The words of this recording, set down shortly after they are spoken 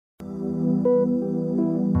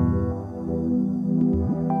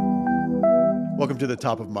Welcome to the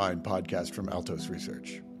Top of Mind podcast from Altos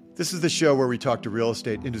Research. This is the show where we talk to real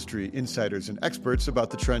estate industry insiders and experts about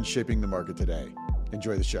the trends shaping the market today.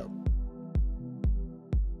 Enjoy the show.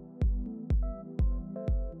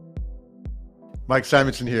 Mike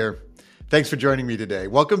Simonson here. Thanks for joining me today.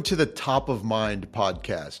 Welcome to the Top of Mind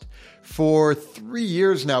podcast. For 3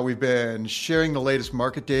 years now, we've been sharing the latest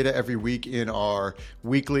market data every week in our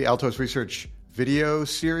weekly Altos Research video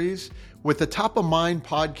series. With the Top of Mind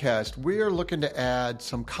podcast, we are looking to add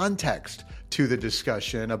some context to the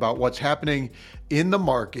discussion about what's happening in the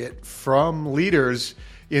market from leaders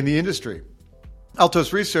in the industry.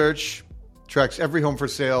 Altos Research tracks every home for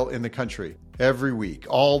sale in the country every week,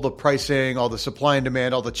 all the pricing, all the supply and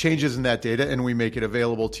demand, all the changes in that data, and we make it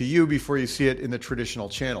available to you before you see it in the traditional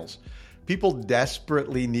channels. People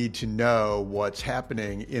desperately need to know what's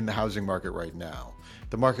happening in the housing market right now.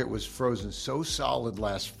 The market was frozen so solid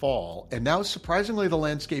last fall, and now surprisingly the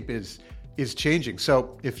landscape is changing.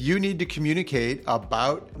 So if you need to communicate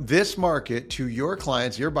about this market to your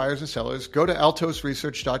clients, your buyers and sellers, go to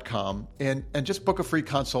altosresearch.com and just book a free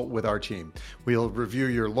consult with our team. We'll review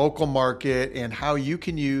your local market and how you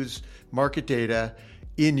can use market data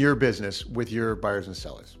in your business with your buyers and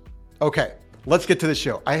sellers. Okay, let's get to the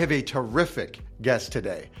show. I have a terrific guest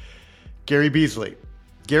today, Gary Beasley.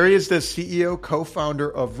 Gary is the CEO,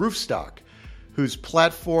 co-founder of Roofstock, whose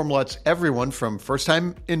platform lets everyone from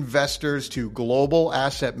first-time investors to global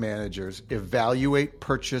asset managers evaluate,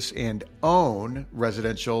 purchase, and own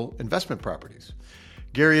residential investment properties.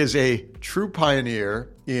 Gary is a true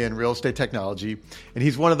pioneer in real estate technology, and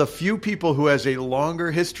he's one of the few people who has a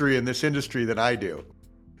longer history in this industry than I do.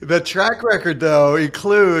 The track record, though,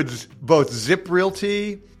 includes both Zip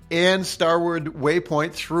Realty and Starwood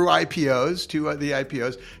Waypoint through IPOs, the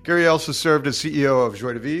IPOs. Gary also served as CEO of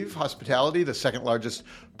Joie de Vivre Hospitality, the second largest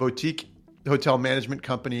boutique hotel management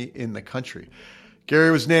company in the country.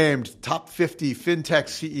 Gary was named top 50 FinTech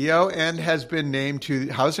CEO and has been named to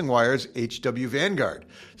Housing Wire's HW Vanguard.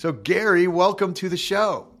 So Gary, welcome to the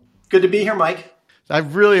show. Good to be here, Mike. I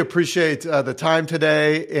really appreciate the time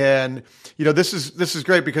today, and this is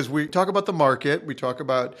great because we talk about the market, we talk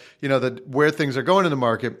about where things are going in the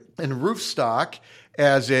market, and Roofstock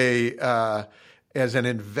as an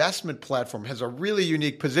investment platform has a really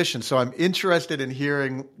unique position. So I'm interested in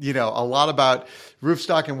hearing a lot about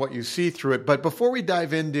Roofstock and what you see through it. But before we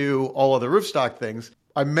dive into all of the Roofstock things,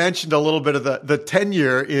 I mentioned a little bit of the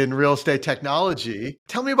tenure in real estate technology.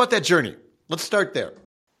 Tell me about that journey. Let's start there.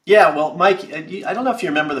 Yeah, well, Mike, I don't know if you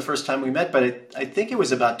remember the first time we met, but I think it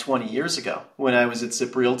was about 20 years ago when I was at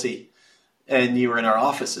Zip Realty and you were in our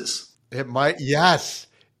offices. It might, yes.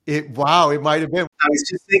 It might have been. I was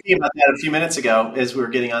just thinking about that a few minutes ago as we were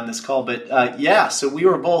getting on this call. But so we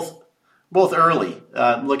were both early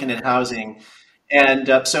looking at housing.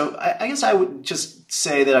 And so I guess I would just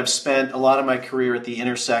say that I've spent a lot of my career at the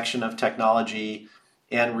intersection of technology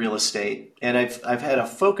and real estate. And I've had a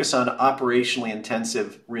focus on operationally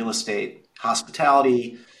intensive real estate,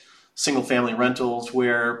 hospitality, single family rentals,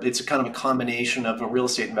 where it's a kind of a combination of a real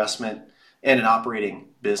estate investment and an operating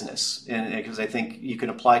business. And because I think you can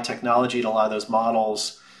apply technology to a lot of those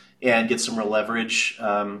models and get some real leverage.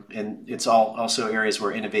 And it's also areas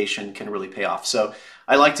where innovation can really pay off. So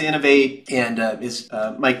I like to innovate. And as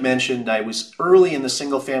Mike mentioned, I was early in the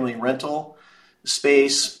single family rental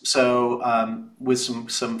space. So with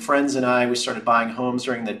some friends and I, we started buying homes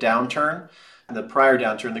during the downturn, the prior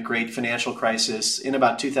downturn, the great financial crisis. In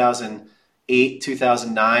about 2008,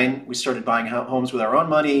 2009, we started buying homes with our own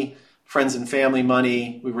money, friends and family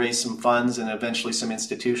money. We raised some funds and eventually some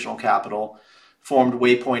institutional capital, formed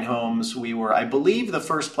Waypoint Homes. We were, I believe, the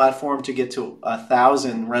first platform to get to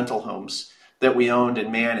 1,000 rental homes that we owned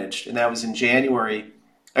and managed. And that was in January.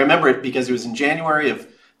 I remember it because it was in January of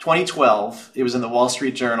 2012, it was in the Wall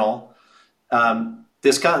Street Journal.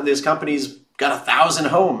 This company's got 1,000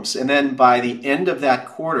 homes. And then by the end of that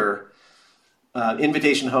quarter,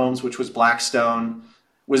 Invitation Homes, which was Blackstone,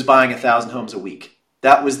 was buying 1,000 homes a week.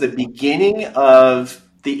 That was the beginning of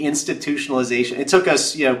the institutionalization. It took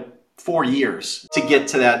us, 4 years to get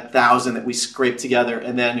to that 1,000 that we scraped together.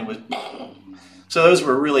 And then it was, so those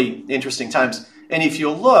were really interesting times. And if you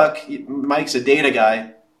look, Mike's a data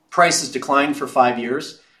guy, prices declined for 5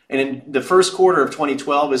 years. And in the first quarter of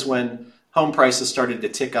 2012 is when home prices started to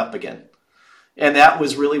tick up again. And that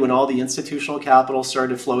was really when all the institutional capital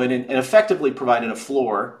started to flow in and effectively provided a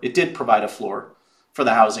floor. It did provide a floor for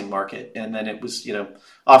the housing market. And then it was,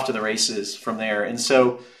 off to the races from there. And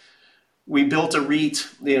so we built a REIT.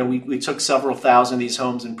 We took several thousand of these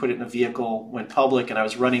homes and put it in a vehicle, went public, and I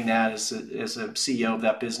was running that as a CEO of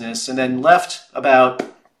that business, and then left about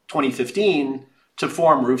 2015 to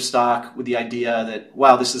form Roofstock with the idea that,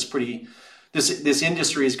 wow, this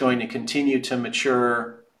industry is going to continue to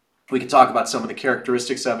mature. We can talk about some of the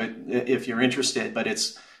characteristics of it if you're interested, but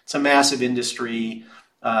it's a massive industry,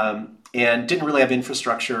 and didn't really have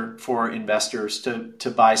infrastructure for investors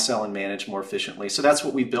to buy, sell, and manage more efficiently. So that's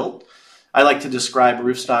what we built. I like to describe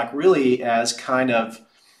Roofstock really as kind of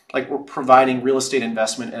like we're providing real estate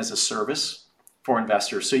investment as a service for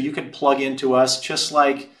investors. So you could plug into us just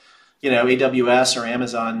like, AWS or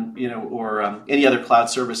Amazon, or any other cloud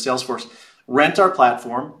service, Salesforce, rent our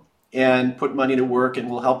platform and put money to work, and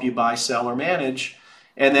we'll help you buy, sell, or manage.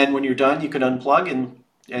 And then when you're done, you can unplug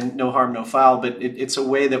and no harm, no foul. But it's a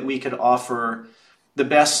way that we could offer the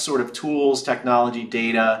best sort of tools, technology,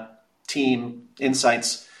 data, team,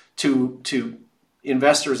 insights to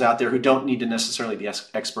investors out there who don't need to necessarily be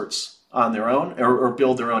experts on their own or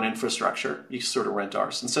build their own infrastructure. You sort of rent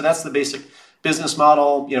ours. And so that's the basic business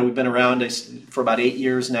model. We've been around for about 8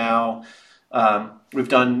 years now. We've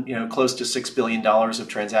done, close to $6 billion of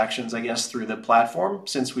transactions, I guess, through the platform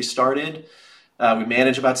since we started. We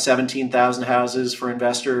manage about 17,000 houses for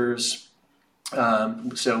investors.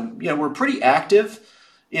 So, we're pretty active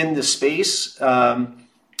in the space.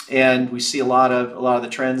 And we see a lot of the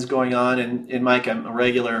trends going on. And Mike, I'm a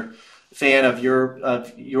regular fan of your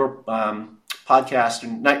podcast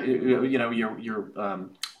and your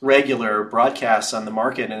regular broadcasts on the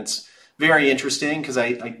market, and it's very interesting because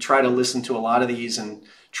I try to listen to a lot of these and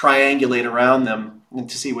triangulate around them and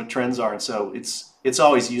to see what trends are. And so it's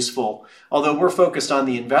always useful. Although we're focused on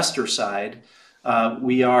the investor side,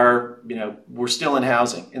 we're still in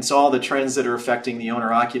housing, and so all the trends that are affecting the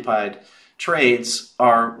owner-occupied trades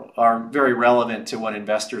are very relevant to what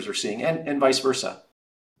investors are seeing, and vice versa.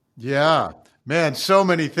 Yeah, man, so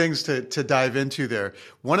many things to dive into there.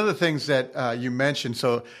 One of the things that you mentioned,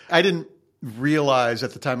 so I didn't realize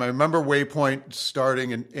at the time, I remember Waypoint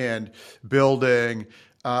starting and building.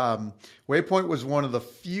 Waypoint was one of the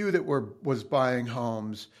few that was buying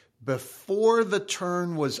homes before the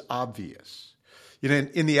turn was obvious.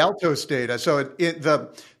 In the Altos data, so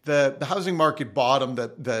the housing market bottom,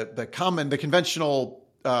 the conventional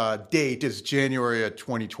date is January of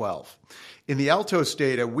 2012. In the Altos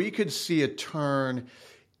data, we could see a turn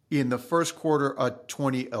in the first quarter of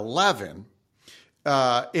 2011,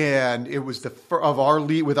 and it was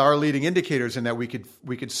with our leading indicators in that we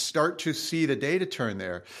could start to see the data turn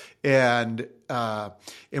there, and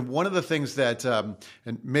one of the things that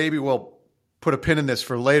and maybe we'll put a pin in this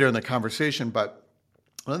for later in the conversation, but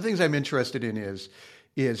one of the things I'm interested in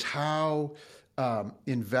is how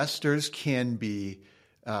investors can be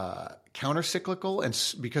countercyclical,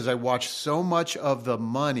 and because I watch so much of the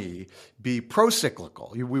money be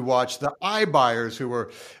procyclical. We watch the iBuyers who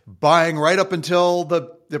were buying right up until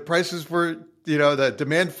the prices were, the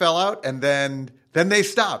demand fell out, and then they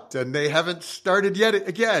stopped, and they haven't started yet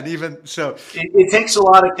again. Even so, it takes a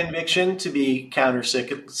lot of conviction to be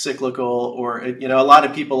countercyclical, or a lot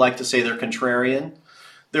of people like to say they're contrarian.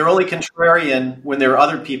 They're only contrarian when there are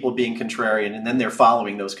other people being contrarian, and then they're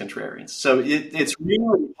following those contrarians. So it's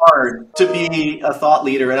really hard to be a thought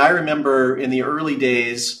leader. And I remember in the early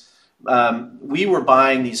days, we were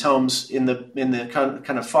buying these homes in the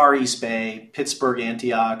kind of Far East Bay, Pittsburgh,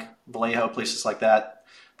 Antioch, Vallejo, places like that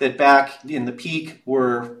back in the peak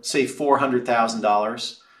were, say,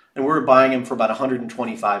 $400,000, and we were buying them for about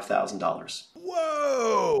 $125,000.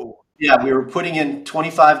 Whoa! Yeah, we were putting in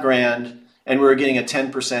 $25,000. And we were getting a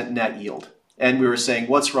 10% net yield. And we were saying,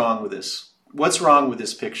 what's wrong with this? What's wrong with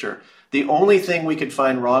this picture? The only thing we could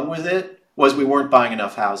find wrong with it was we weren't buying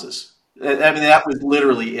enough houses. I mean, that was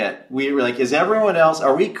literally it. We were like,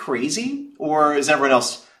 are we crazy? Or is everyone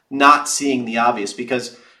else not seeing the obvious?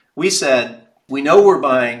 Because we said, we know we're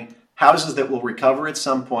buying houses that will recover at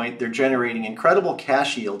some point. They're generating incredible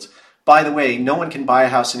cash yields. By the way, no one can buy a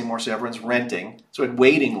house anymore, so everyone's renting. So we had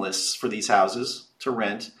waiting lists for these houses to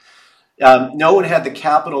rent. No one had the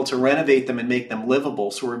capital to renovate them and make them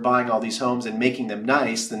livable, so we're buying all these homes and making them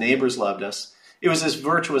nice. The neighbors loved us. It was this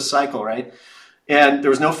virtuous cycle, right? And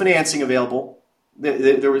there was no financing available.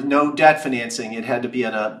 There was no debt financing. It had to be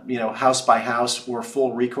on a house by house or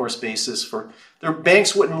full recourse basis. Their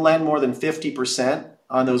banks wouldn't lend more than 50%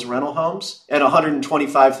 on those rental homes at $125,000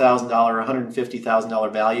 or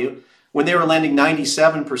 $150,000 value, when they were lending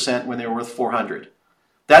 97% when they were worth $400,000.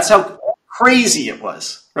 That's how crazy it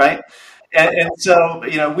was, right? And so,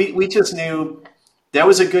 we just knew that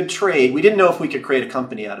was a good trade. We didn't know if we could create a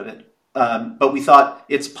company out of it. but we thought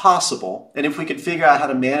it's possible. And if we could figure out how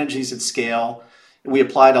to manage these at scale, we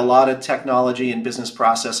applied a lot of technology and business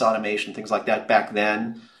process automation, things like that back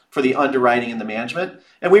then for the underwriting and the management.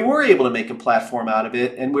 And we were able to make a platform out of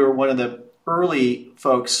it. And we were one of the early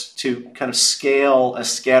folks to kind of scale a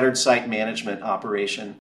scattered site management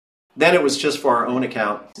operation. Then it was just for our own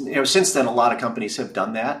account. Since then, a lot of companies have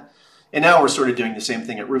done that. And now we're sort of doing the same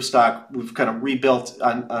thing at Roofstock. We've kind of rebuilt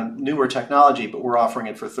on newer technology, but we're offering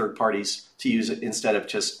it for third parties to use it instead of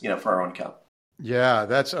just, for our own account. Yeah,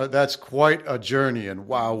 that's quite a journey, and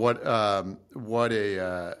wow, what a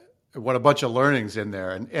bunch of learnings in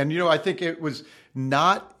there. And I think it was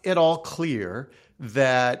not at all clear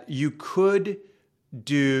that you could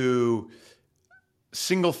do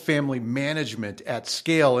single family management at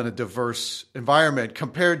scale in a diverse environment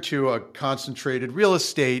compared to a concentrated real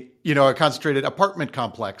estate, a concentrated apartment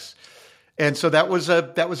complex. And so that was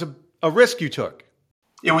a risk you took.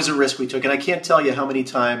 It was a risk we took. And I can't tell you how many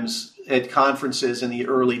times at conferences in the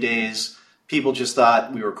early days, people just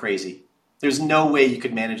thought we were crazy. There's no way you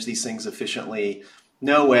could manage these things efficiently.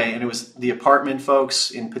 No way. And it was the apartment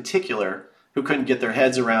folks in particular who couldn't get their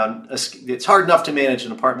heads around. It's hard enough to manage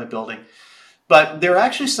an apartment building. But there are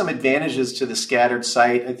actually some advantages to the scattered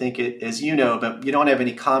site, I think, as you know, but you don't have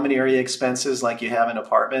any common area expenses like you have in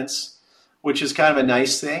apartments, which is kind of a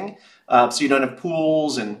nice thing. So you don't have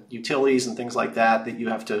pools and utilities and things like that you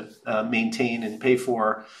have to maintain and pay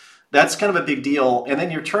for. That's kind of a big deal. And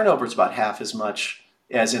then your turnover is about half as much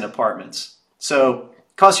as in apartments. So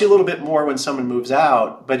it costs you a little bit more when someone moves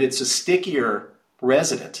out, but it's a stickier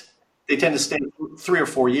resident. They tend to stay 3 or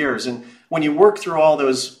 4 years. And when you work through all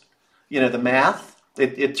those, the math,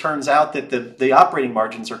 it turns out that the operating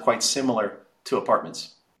margins are quite similar to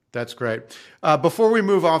apartments. That's great. Before we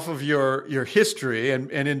move off of your history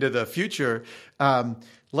and into the future,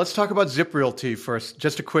 let's talk about Zip Realty first.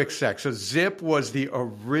 Just a quick sec. So Zip was the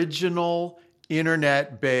original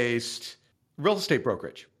internet-based real estate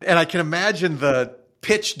brokerage. And I can imagine the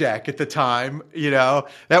pitch deck at the time,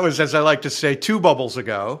 that was, as I like to say, 2 bubbles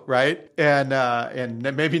ago, right? And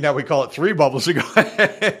maybe now we call it 3 bubbles ago.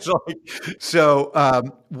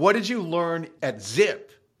 So what did you learn at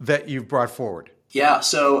Zip that you've brought forward? Yeah,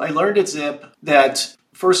 so I learned at Zip that,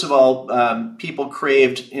 first of all, people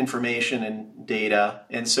craved information and data.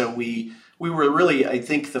 And so we were really, I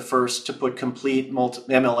think, the first to put complete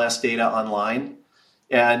MLS data online.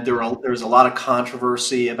 And there was a lot of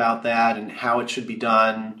controversy about that and how it should be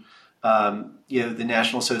done. The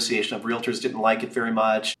National Association of Realtors didn't like it very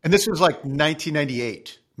much. And this was like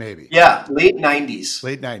 1998, maybe. Yeah, late 90s.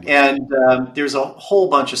 Late 90s. And there's a whole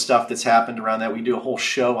bunch of stuff that's happened around that. We do a whole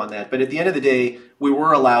show on that. But at the end of the day, we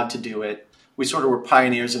were allowed to do it. We sort of were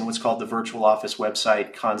pioneers in what's called the virtual office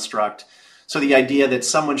website construct. So the idea that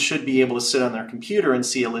someone should be able to sit on their computer and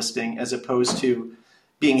see a listing as opposed to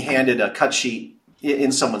being handed a cut sheet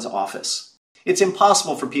in someone's office. It's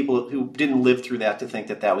impossible for people who didn't live through that to think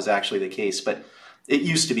that that was actually the case, but it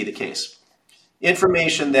used to be the case.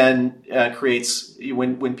 Information then creates,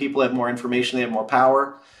 when people have more information, they have more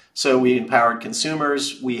power. So we empowered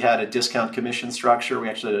consumers. We had a discount commission structure. We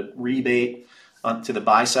actually had a rebate to the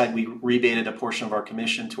buy side. We rebated a portion of our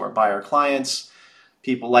commission to our buyer clients.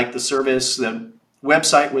 People liked the service. The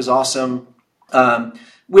website was awesome.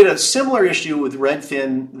 We had a similar issue with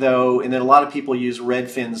Redfin, though, and then a lot of people use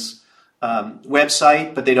Redfin's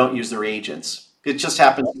website, but they don't use their agents. It just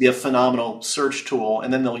happens to be a phenomenal search tool,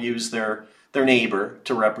 and then they'll use their neighbor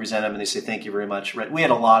to represent them, and they say, "Thank you very much." We had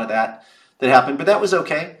a lot of that happened, but that was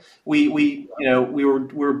okay. We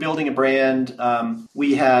were building a brand.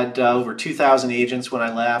 We had over 2,000 agents when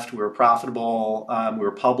I left. We were profitable. We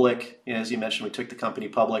were public. As you mentioned, we took the company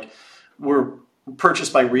public. We're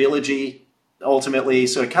purchased by Realogy. Ultimately,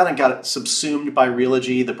 so it kind of got subsumed by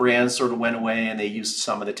Realogy. The brand sort of went away, and they used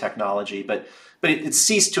some of the technology, but it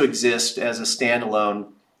ceased to exist as a standalone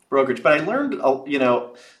brokerage. But I learned,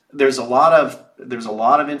 there's a lot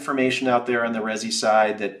of information out there on the resi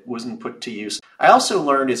side that wasn't put to use. I also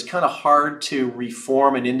learned it's kind of hard to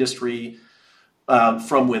reform an industry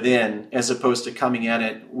from within as opposed to coming at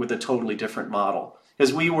it with a totally different model,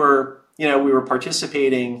 because we were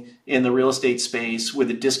participating in the real estate space with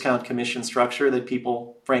a discount commission structure that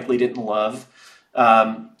people frankly didn't love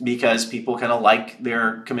because people kind of like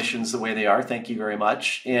their commissions the way they are. Thank you very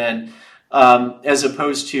much. And as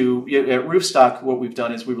opposed to at Roofstock, what we've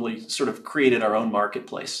done is we really sort of created our own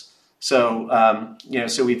marketplace. So,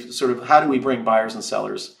 so we've sort of, how do we bring buyers and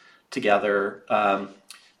sellers together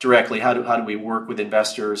directly? How do we work with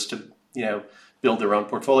investors to, build their own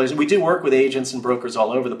portfolios. And we do work with agents and brokers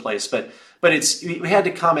all over the place, but we had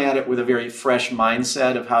to come at it with a very fresh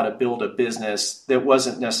mindset of how to build a business that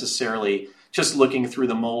wasn't necessarily just looking through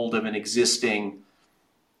the mold of an existing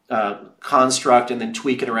construct and then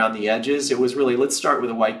tweak it around the edges. It was really, let's start with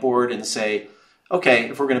a whiteboard and say, okay,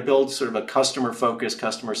 if we're going to build sort of a customer-focused,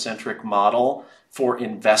 customer-centric model for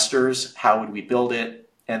investors, how would we build it?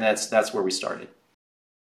 And that's where we started.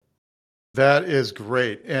 That is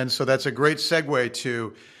great. And so that's a great segue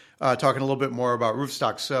to talking a little bit more about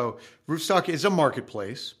Roofstock. So Roofstock is a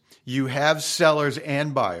marketplace. You have sellers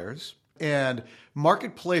and buyers. And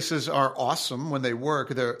marketplaces are awesome when they work.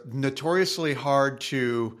 They're notoriously hard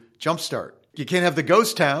to jumpstart. You can't have the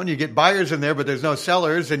ghost town. You get buyers in there, but there's no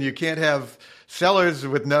sellers, and you can't have sellers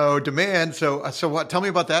with no demand. So what? Tell me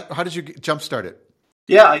about that. How did you jumpstart it?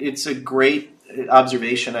 Yeah, it's a great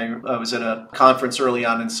observation. I was at a conference early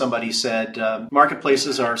on, and somebody said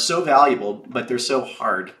marketplaces are so valuable, but they're so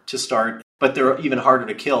hard to start. But they're even harder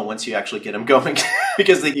to kill once you actually get them going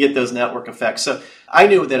because they get those network effects. So I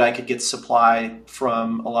knew that I could get supply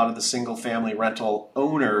from a lot of the single family rental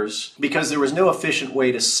owners because there was no efficient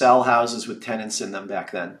way to sell houses with tenants in them back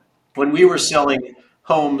then. When we were selling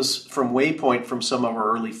homes from Waypoint from some of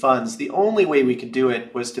our early funds, the only way we could do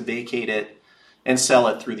it was to vacate it and sell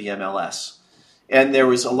it through the MLS. And there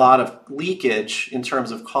was a lot of leakage in terms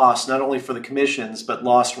of costs, not only for the commissions, but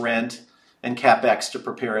lost rent and CapEx to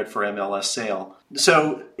prepare it for MLS sale.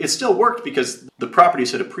 So it still worked because the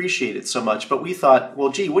properties had appreciated so much, but we thought, well,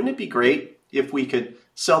 gee, wouldn't it be great if we could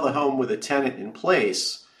sell the home with a tenant in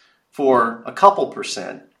place for a couple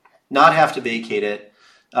 %, not have to vacate it.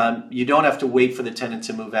 You don't have to wait for the tenant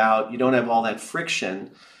to move out. You don't have all that friction.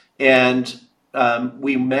 And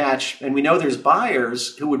we match, and we know there's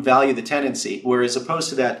buyers who would value the tenancy, whereas opposed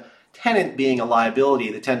to that tenant being a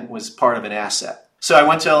liability, the tenant was part of an asset. So I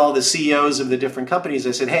went to all the CEOs of the different companies.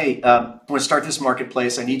 I said, hey, I want to start this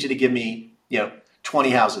marketplace. I need you to give me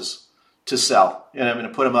 20 houses to sell. And I'm going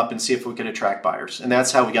to put them up and see if we could attract buyers. And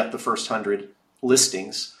that's how we got the first 100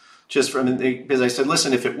 listings. Because I said,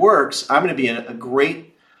 listen, if it works, I'm going to be a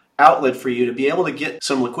great outlet for you to be able to get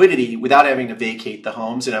some liquidity without having to vacate the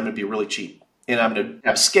homes. And I'm going to be really cheap. And I'm going to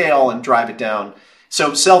have scale and drive it down.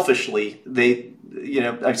 So selfishly,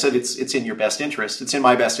 I said it's in your best interest. It's in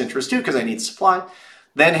my best interest too because I need supply.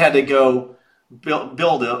 Then had to go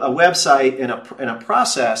build a website and a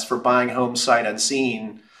process for buying homes sight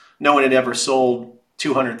unseen. No one had ever sold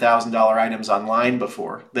 $200,000 items online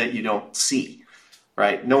before that you don't see,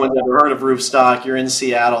 right? No one's ever heard of Roofstock. You're in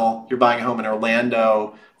Seattle. You're buying a home in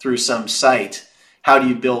Orlando through some site. How do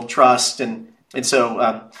you build trust? And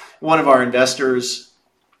so one of our investors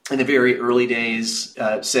in the very early days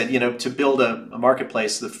said, to build a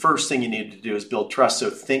marketplace, the first thing you need to do is build trust. So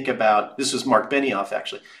think about, this was Mark Benioff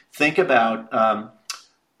actually, think about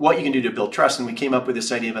what you can do to build trust. And we came up with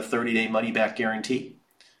this idea of a 30-day money-back guarantee.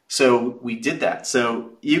 So we did that.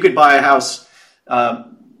 So you could buy a house,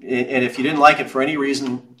 and if you didn't like it for any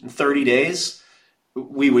reason in 30 days,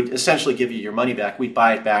 we would essentially give you your money back. We'd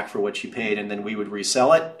buy it back for what you paid, and then we would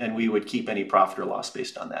resell it, and we would keep any profit or loss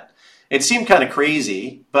based on that. It seemed kind of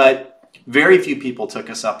crazy, but very few people took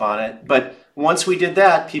us up on it. But once we did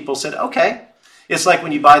that, people said, okay. It's like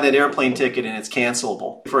when you buy that airplane ticket and it's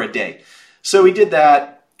cancelable for a day. So we did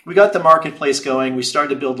that. We got the marketplace going. We started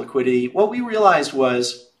to build liquidity. What we realized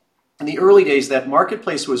was in the early days that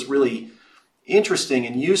marketplace was really interesting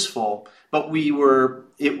and useful, but we were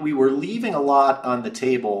leaving a lot on the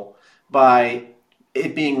table by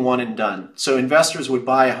it being one and done. So investors would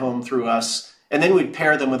buy a home through us, and then we'd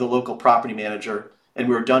pair them with a local property manager, and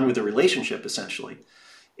we were done with the relationship, essentially.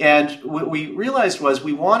 And what we realized was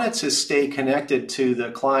we wanted to stay connected to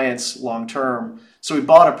the clients long-term, so we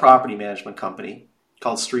bought a property management company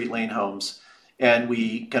called Street Lane Homes, and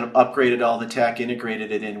we kind of upgraded all the tech,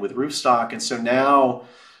 integrated it in with Roofstock, and so now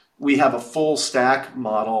we have a full stack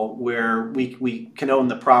model where we can own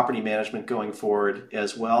the property management going forward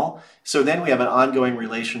as well. So then we have an ongoing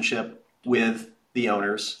relationship with the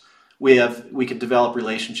owners. We can develop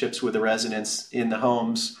relationships with the residents in the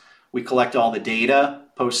homes. We collect all the data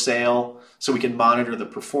post-sale so we can monitor the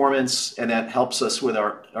performance, and that helps us with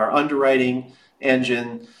our underwriting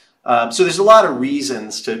engine. So there's a lot of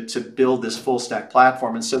reasons to build this full stack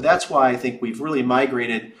platform. And so that's why I think we've really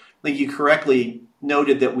migrated. I think you correctly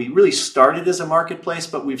noted that we really started as a marketplace,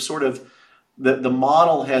 but we've sort of, the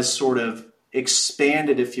model has sort of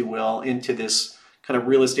expanded, if you will, into this kind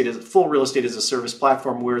of full real estate as a service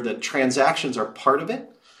platform where the transactions are part of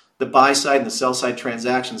it. The buy side and the sell side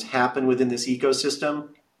transactions happen within this ecosystem,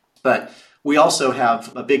 but We also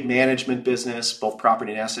have a big management business, both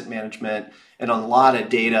property and asset management, and a lot of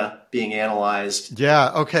data being analyzed.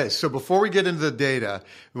 Yeah. Okay. So before we get into the data,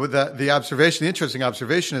 with the interesting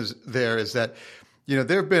observation is that,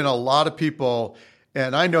 there have been a lot of people,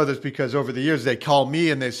 and I know this because over the years they call me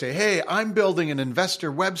and they say, "Hey, I'm building an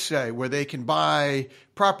investor website where they can buy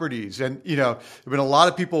properties." And, there've been a lot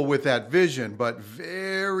of people with that vision, but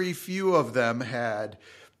very few of them had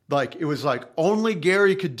it was like only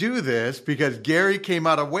Gary could do this because Gary came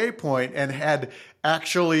out of Waypoint and had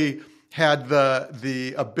actually had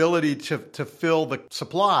the ability to fill the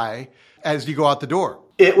supply as you go out the door.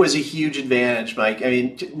 It was a huge advantage, Mike. I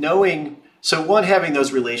mean, having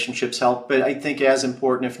those relationships helped, but I think as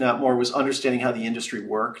important, if not more, was understanding how the industry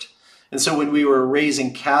worked. And so when we were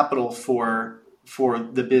raising capital for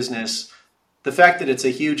the business, the fact that it's a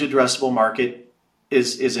huge addressable market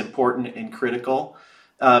is important and critical.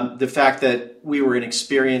 The fact that we were an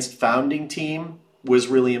experienced founding team was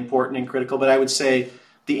really important and critical. But I would say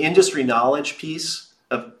the industry knowledge piece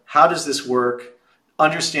of how does this work,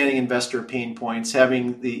 understanding investor pain points,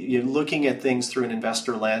 having looking at things through an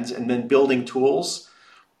investor lens, and then building tools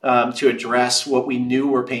to address what we knew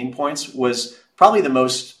were pain points was probably the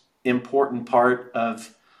most important part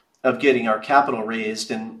of getting our capital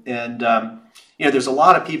raised. And there's a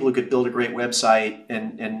lot of people who could build a great website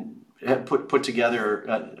and put together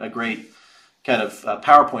a great kind of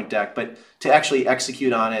PowerPoint deck, but to actually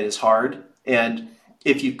execute on it is hard. And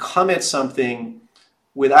if you come at something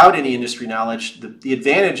without any industry knowledge, the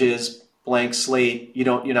advantage is blank slate.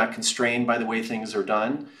 You're not constrained by the way things are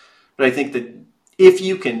done. But I think that if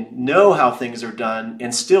you can know how things are done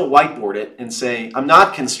and still whiteboard it and say, I'm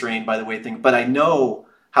not constrained by the way things, but I know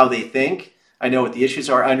how they think. I know what the issues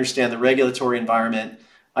are. I understand the regulatory environment.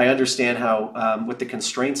 I understand how what the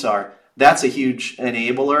constraints are. That's a huge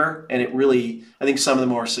enabler. And it really, I think some of the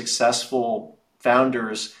more successful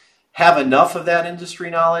founders have enough of that industry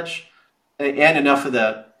knowledge and enough of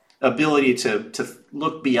the ability to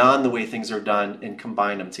look beyond the way things are done and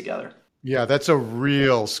combine them together. Yeah, that's a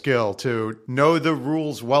real skill to know the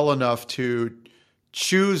rules well enough to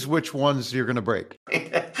choose which ones you're going to break.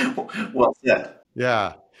 Well, yeah.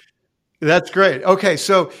 Yeah, that's great. Okay,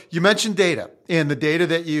 so you mentioned data and the data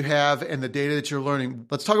that you have and the data that you're learning.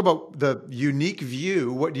 Let's talk about the unique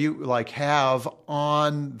view. What do you have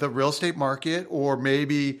on the real estate market, or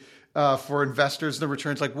maybe for investors and the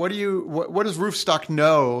returns? What does Roofstock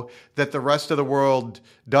know that the rest of the world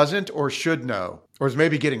doesn't or should know, or is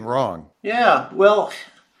maybe getting wrong? Yeah, well,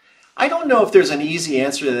 I don't know if there's an easy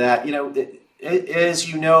answer to that. As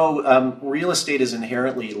you know, real estate is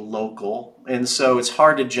inherently local, and so it's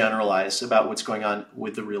hard to generalize about what's going on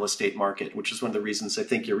with the real estate market, which is one of the reasons I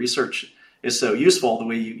think your research is so useful, the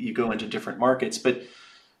way you go into different markets. But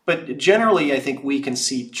generally, I think we can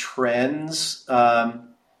see trends, kind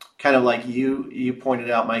of like you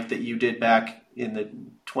pointed out, Mike, that you did back in the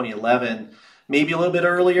 2011, maybe a little bit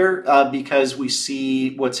earlier, because we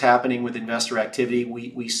see what's happening with investor activity.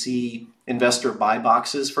 We see investor buy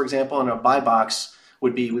boxes, for example, and a buy box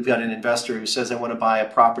would be, we've got an investor who says, I want to buy a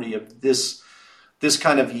property of this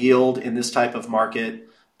kind of yield in this type of market.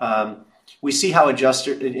 We see how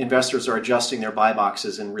investors are adjusting their buy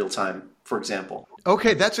boxes in real time, for example.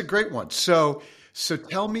 Okay, that's a great one. So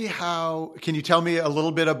can you tell me a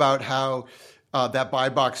little bit about how that buy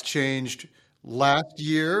box changed last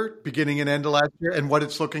year, beginning and end of last year, and what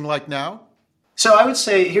it's looking like now? So I would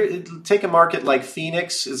say here, take a market like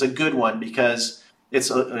Phoenix is a good one because it's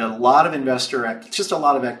a lot of just a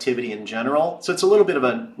lot of activity in general. So it's a little bit of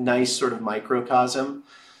a nice sort of microcosm.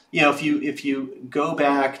 If you go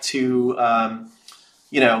back to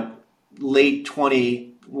late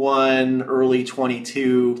 21, early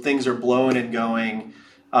 22, things are blowing and going.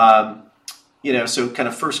 So kind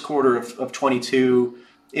of first quarter of 22,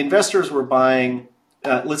 investors were buying,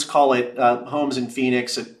 let's call it homes in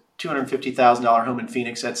Phoenix, a $250,000 home in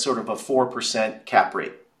Phoenix at sort of a 4%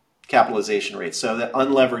 capitalization rate. So that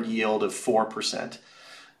unlevered yield of 4%.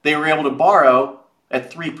 They were able to borrow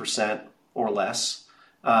at 3% or less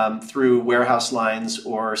through warehouse lines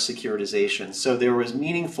or securitization. So there was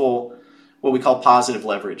meaningful, what we call positive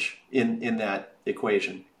leverage in that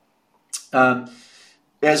equation.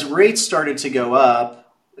 As rates started to go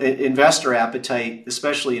up, investor appetite,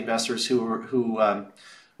 especially investors who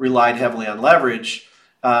relied heavily on leverage,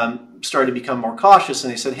 started to become more cautious,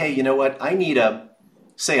 and they said, hey, you know what? I need a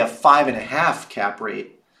 5.5 cap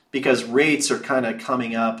rate because rates are kind of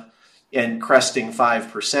coming up and cresting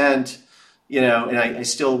 5%, and I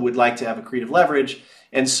still would like to have accretive leverage.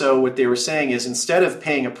 And so what they were saying is instead of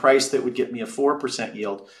paying a price that would get me a 4%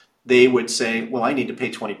 yield, they would say, well, I need to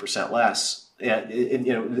pay 20% less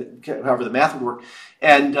however the math would work.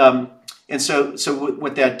 And so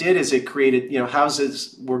what that did is it created,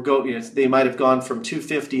 houses they might have gone from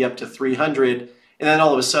 250 up to 300, and then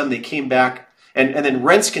all of a sudden they came back, and then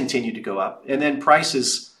rents continued to go up, and then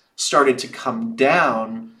prices started to come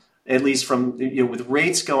down, at least from, with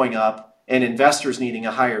rates going up and investors needing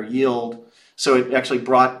a higher yield. So it actually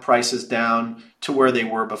brought prices down to where they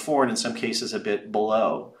were before, and in some cases a bit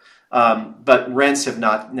below. But rents have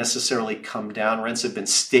not necessarily come down. Rents have been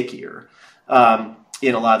stickier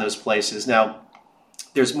in a lot of those places. Now,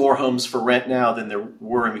 there's more homes for rent now than there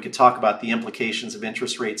were, and we could talk about the implications of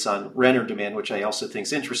interest rates on renter demand, which I also think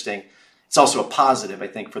is interesting. It's also a positive, I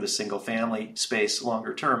think, for the single-family space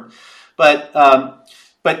longer term. But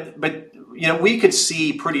we could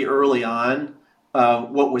see pretty early on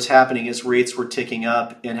what was happening as rates were ticking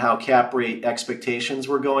up and how cap rate expectations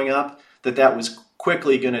were going up, that was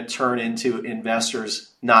quickly going to turn into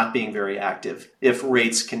investors not being very active if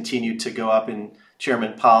rates continued to go up and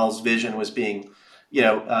Chairman Powell's vision was being,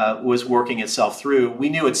 was working itself through. We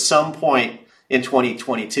knew at some point in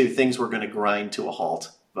 2022 things were going to grind to a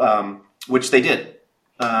halt, which they did.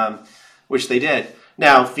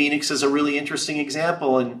 Now, Phoenix is a really interesting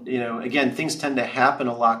example, and again, things tend to happen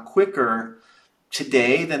a lot quicker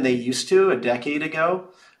today than they used to a decade ago.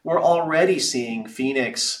 We're already seeing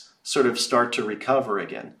Phoenix sort of start to recover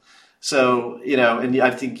again. So, and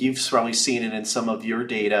I think you've probably seen it in some of your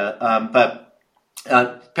data, but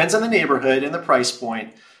depends on the neighborhood and the price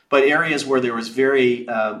point. But areas where there was very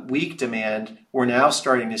weak demand, we're now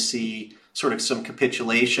starting to see sort of some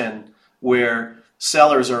capitulation where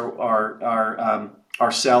sellers are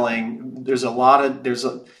selling. There's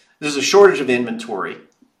a shortage of inventory,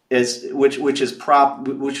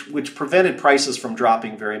 which prevented prices from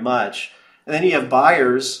dropping very much. And then you have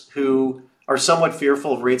buyers who are somewhat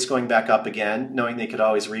fearful of rates going back up again, knowing they could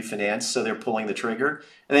always refinance, so they're pulling the trigger.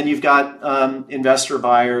 And then you've got investor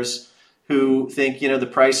buyers who think, the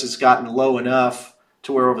price has gotten low enough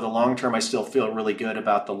to where over the long term, I still feel really good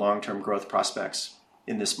about the long-term growth prospects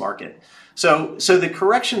in this market. So the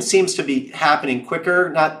correction seems to be happening quicker,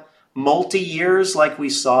 not multi-years like we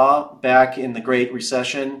saw back in the Great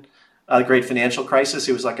Recession, the Great Financial Crisis.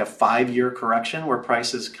 It was like a 5-year correction where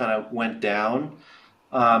prices kind of went down.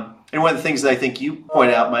 And one of the things that I think you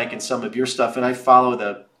point out, Mike, in some of your stuff, and I follow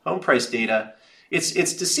the home price data, it's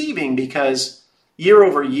deceiving because year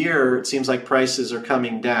over year, it seems like prices are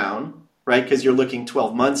coming down, right? Because you're looking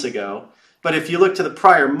 12 months ago. But if you look to the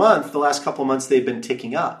prior month, the last couple of months, they've been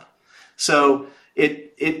ticking up. So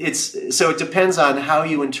it depends on how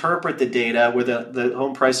you interpret the data, where the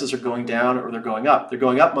home prices are going down or they're going up. They're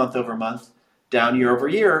going up month over month, down year over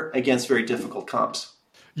year against very difficult comps.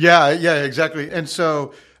 Yeah, exactly. And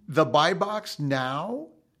so the buy box now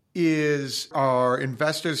are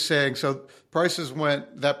investors saying, so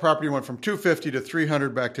that property went from 250 to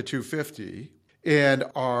 300 back to 250. And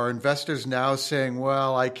are investors now saying,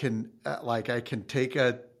 well, I can take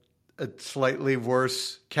a slightly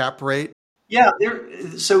worse cap rate? Yeah,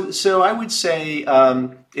 so I would say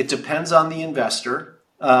it depends on the investor,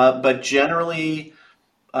 but generally,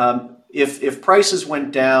 if prices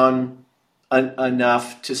went down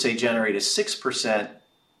enough to say generate a 6%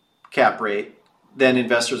 cap rate, then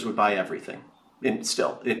investors would buy everything. And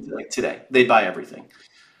like today, they'd buy everything.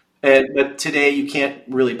 But today you can't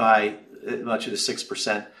really buy much of the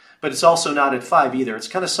 6%, but it's also not at 5 either. It's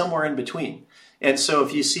kind of somewhere in between. And so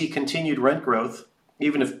if you see continued rent growth,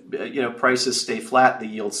 even if prices stay flat, the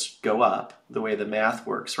yields go up the way the math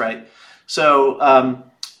works, right? So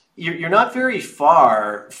you're not very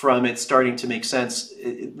far from it starting to make sense.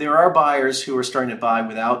 There are buyers who are starting to buy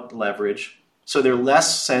without leverage, so they're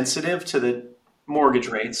less sensitive to the mortgage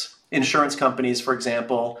rates. Insurance companies, for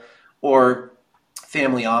example, or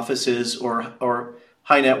family offices, or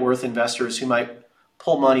high net worth investors who might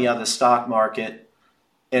pull money out of the stock market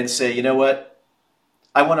and say, you know what,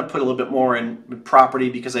 I want to put a little bit more in property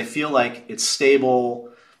because I feel like it's stable.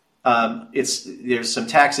 There's some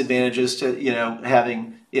tax advantages to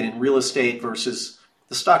having it in real estate versus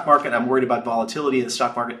the stock market. I'm worried about volatility in the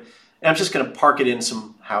stock market, and I'm just going to park it in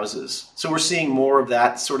some houses. So we're seeing more of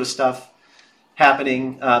that sort of stuff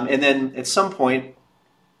happening. And then at some point,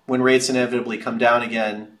 when rates inevitably come down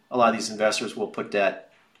again, a lot of these investors will put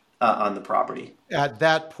debt on the property. At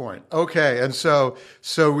that point. Okay. And so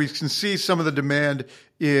we can see some of the demand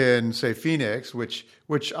in, say, Phoenix, which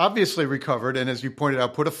obviously recovered. And as you pointed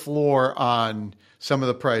out, put a floor on some of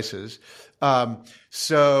the prices.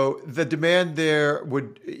 So the demand there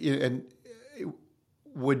would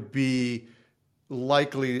be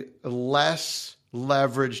likely less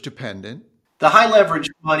leverage dependent. The high leverage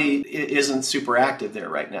money isn't super active there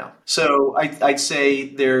right now. So I'd say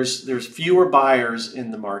there's fewer buyers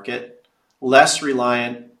in the market, less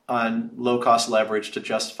reliant on low cost leverage to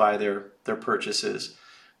justify their purchases.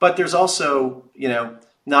 But there's also,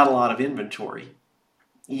 not a lot of inventory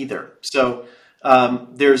either. So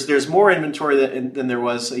there's more inventory than there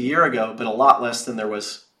was a year ago, but a lot less than there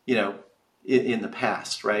was, in the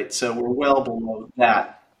past, right? So we're well below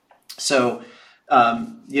that. So,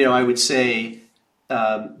 I would say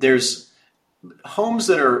there's homes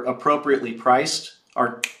that are appropriately priced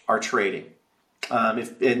are trading.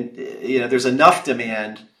 There's enough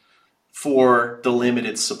demand for the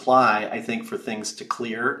limited supply, I think, for things to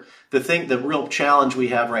clear. The real challenge we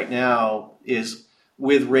have right now is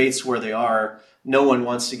with rates where they are, no one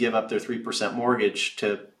wants to give up their 3% mortgage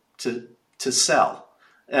to sell,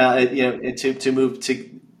 to move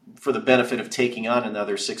for the benefit of taking on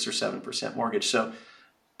another 6 or 7% mortgage. So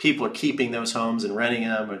people are keeping those homes and renting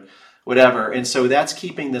them or whatever. And so that's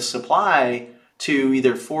keeping the supply to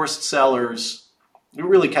either forced sellers,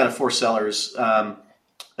 really kind of forced sellers,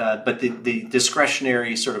 but the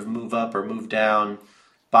discretionary sort of move up or move down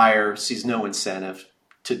buyer sees no incentive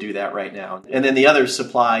to do that right now. And then the other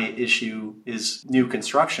supply issue is new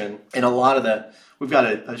construction. And we've got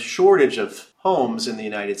a shortage of homes in the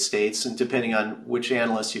United States. And depending on which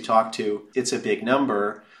analyst you talk to, it's a big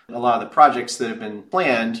number. A lot of the projects that have been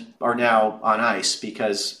planned are now on ice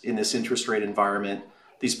because in this interest rate environment,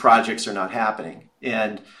 these projects are not happening.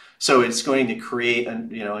 And so it's going to create,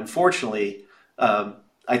 unfortunately,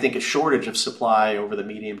 I think a shortage of supply over the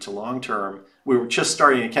medium to long term. We were just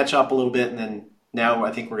starting to catch up a little bit, and then now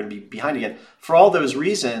I think we're going to be behind again. For all those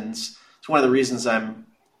reasons, it's one of the reasons I'm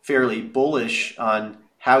fairly bullish on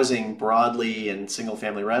housing broadly and single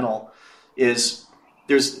family rental is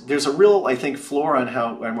there's a real, I think, floor on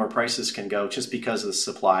where prices can go just because of the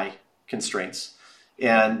supply constraints.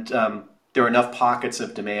 And there are enough pockets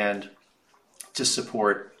of demand to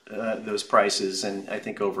support those prices, and I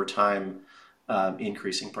think over time,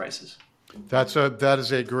 increasing prices. That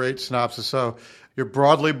is a great synopsis. So you're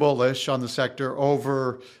broadly bullish on the sector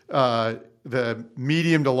over the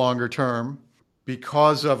medium to longer term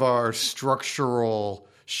because of our structural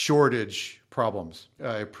shortage problems.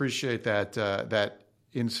 I appreciate that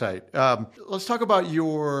insight. Let's talk about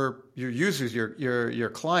your users, your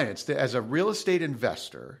clients. As a real estate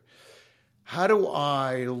investor, how do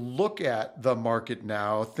I look at the market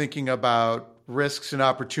now, thinking about risks and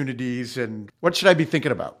opportunities, and what should I be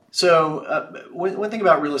thinking about? So one thing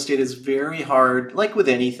about real estate is very hard, like with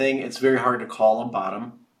anything, it's very hard to call a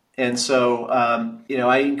bottom. And so,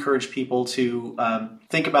 I encourage people to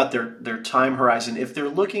think about their time horizon. If they're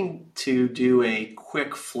looking to do a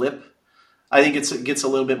quick flip, I think it gets a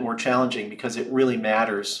little bit more challenging because it really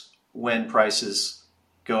matters when prices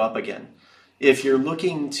go up again. If you're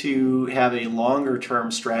looking to have a longer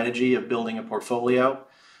term strategy of building a portfolio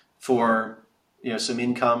for some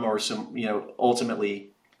income or some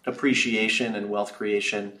ultimately appreciation and wealth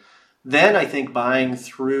creation, then I think buying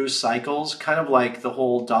through cycles, kind of like the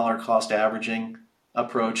whole dollar cost averaging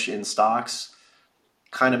approach in stocks,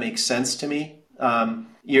 kind of makes sense to me.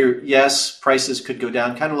 Yes, prices could go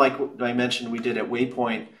down, kind of like what I mentioned we did at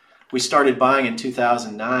Waypoint. We started buying in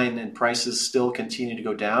 2009 and prices still continue to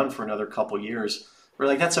go down for another couple years. We're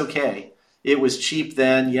like, that's okay. It was cheap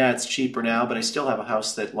then. Yeah, it's cheaper now, but I still have a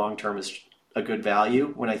house that long term is a good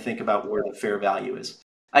value when I think about where the fair value is.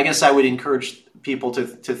 I guess I would encourage people to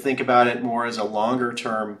think about it more as a longer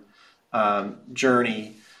term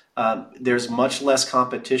journey. There's much less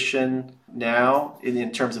competition now in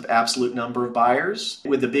terms of absolute number of buyers.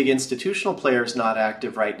 With the big institutional players not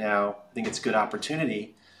active right now, I think it's a good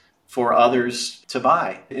opportunity for others to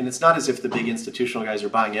buy. And it's not as if the big institutional guys are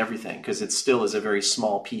buying everything, because it still is a very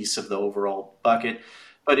small piece of the overall bucket.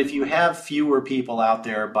 But if you have fewer people out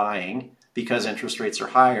there buying because interest rates are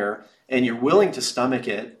higher and you're willing to stomach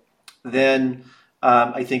it, then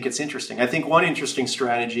I think it's interesting. I think one interesting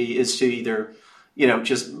strategy is to either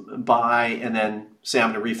just buy and then say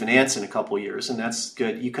I'm going to refinance in a couple of years, and that's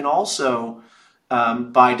good. You can also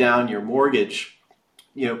buy down your mortgage,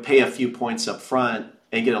 pay a few points up front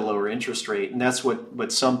and get a lower interest rate, and that's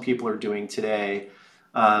what some people are doing today.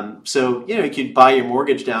 So you could buy your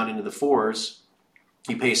mortgage down into the 4s,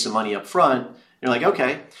 you pay some money up front, and you're like,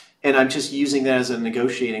 okay, and I'm just using that as a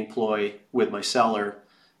negotiating ploy with my seller,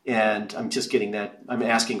 and I'm just getting that, I'm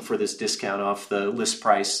asking for this discount off the list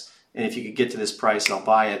price, and if you could get to this price, I'll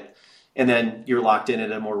buy it. And then you're locked in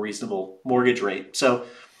at a more reasonable mortgage rate. So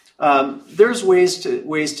there's ways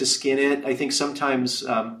to skin it. I think sometimes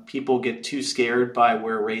people get too scared by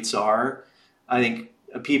where rates are. I think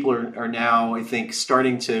people are now, I think,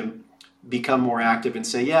 starting to become more active and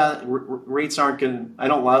say, yeah, rates aren't going. I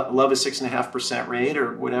don't love a 6.5% rate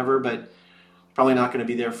or whatever, but probably not going to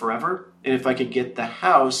be there forever. And if I could get the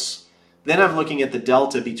house, then I'm looking at the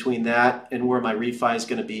delta between that and where my refi is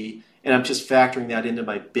going to be, and I'm just factoring that into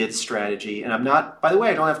my bid strategy. And I'm not, by the way,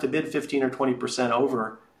 I don't have to bid 15 or 20%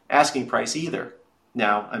 over asking price either.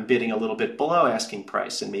 Now I'm bidding a little bit below asking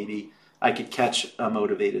price, and maybe I could catch a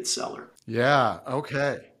motivated seller. Yeah.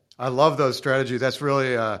 Okay. I love those strategies. That's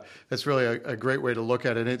really a great way to look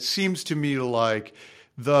at it. And it seems to me like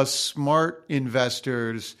the smart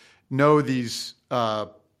investors know these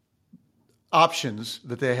options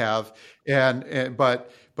that they have,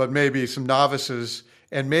 but maybe some novices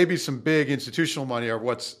and maybe some big institutional money are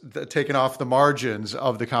what's taken off the margins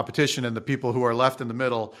of the competition, and the people who are left in the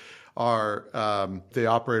middle are the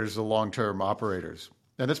operators, the long-term operators.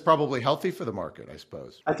 And it's probably healthy for the market, I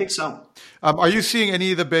suppose. I think so. Are you seeing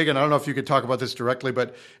any of the big, and I don't know if you could talk about this directly,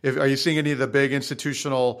 but are you seeing any of the big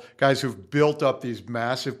institutional guys who've built up these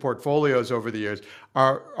massive portfolios over the years?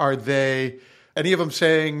 Are they, any of them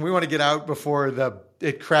saying, we want to get out before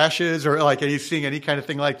it crashes, or like, are you seeing any kind of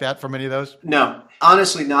thing like that from any of those? No,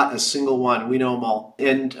 honestly, not a single one. We know them all.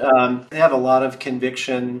 And they have a lot of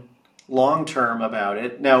conviction long-term about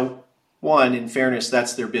it. Now, one, in fairness,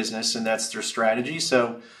 that's their business and that's their strategy.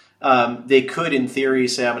 So they could, in theory,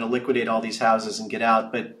 say, I'm going to liquidate all these houses and get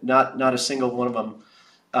out, but not a single one of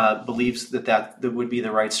them believes that would be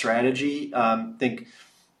the right strategy. I think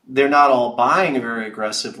they're not all buying very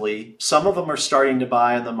aggressively. Some of them are starting to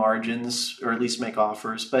buy on the margins, or at least make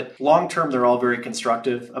offers, but long-term, they're all very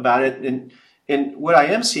constructive about it. And what I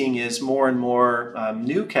am seeing is more and more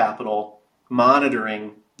new capital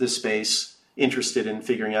monitoring the space, interested in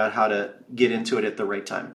figuring out how to get into it at the right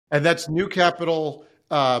time. And that's new capital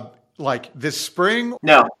like this spring?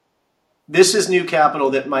 No, this is new capital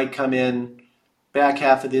that might come in back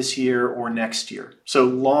half of this year or next year. So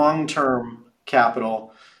long-term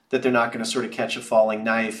capital that they're not going to sort of catch a falling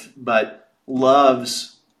knife, but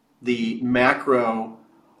loves the macro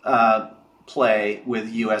play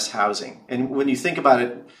with U.S. housing. And when you think about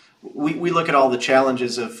it, we look at all the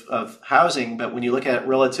challenges of housing, but when you look at it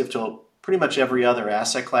relative to pretty much every other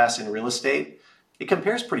asset class in real estate, it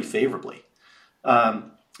compares pretty favorably.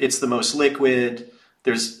 It's the most liquid.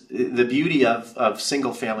 There's the beauty of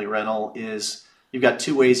single family rental is you've got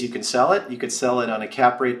two ways you can sell it. You could sell it on a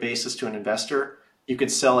cap rate basis to an investor. You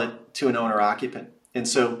could sell it to an owner occupant. And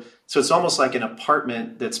so it's almost like an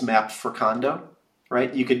apartment that's mapped for condo,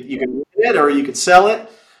 right? You could rent it or you could sell it,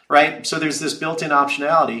 right? So there's this built-in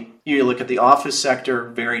optionality. You look at the office sector,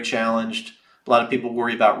 very challenged. A lot of people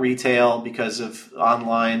worry about retail because of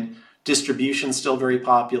online distribution, still very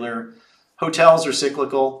popular. Hotels are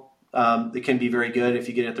cyclical. They can be very good if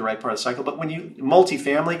you get at the right part of the cycle. But when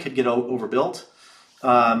multifamily could get overbuilt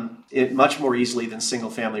it much more easily than single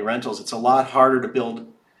family rentals. It's a lot harder to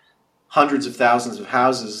build hundreds of thousands of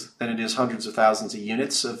houses than it is hundreds of thousands of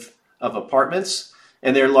units of apartments.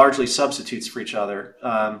 And they're largely substitutes for each other.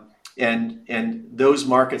 And those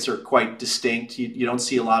markets are quite distinct. You don't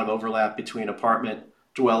see a lot of overlap between apartment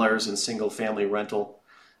dwellers and single family rental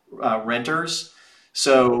renters.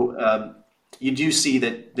 So you do see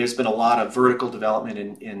that there's been a lot of vertical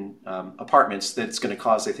development in apartments that's going to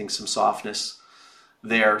cause, I think, some softness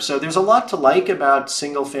there. So there's a lot to like about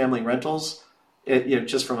single family rentals,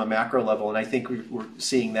 just from a macro level. And I think we're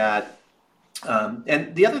seeing that.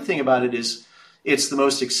 And the other thing about it is, it's the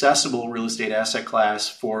most accessible real estate asset class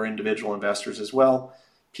for individual investors as well.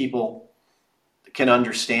 People can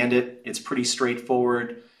understand it. It's pretty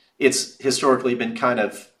straightforward. It's historically been kind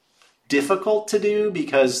of difficult to do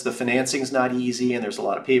because the financing's not easy and there's a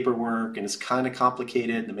lot of paperwork and it's kind of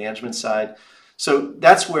complicated, the management side. So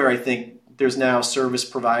that's where I think there's now service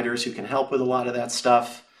providers who can help with a lot of that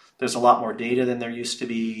stuff. There's a lot more data than there used to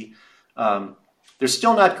be. There's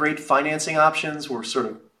still not great financing options. We're sort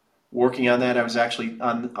of working on that. I was actually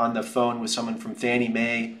on the phone with someone from Fannie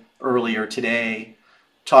Mae earlier today,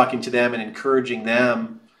 talking to them and encouraging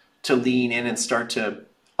them to lean in and start to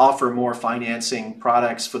offer more financing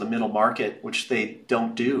products for the middle market, which they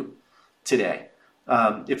don't do today.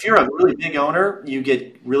 If you're a really big owner, you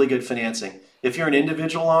get really good financing. If you're an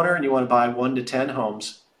individual owner and you want to buy 1 to 10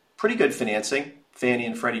 homes, pretty good financing, Fannie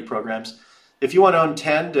and Freddie programs. If you want to own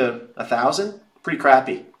 10 to 1,000, pretty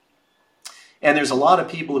crappy. And there's a lot of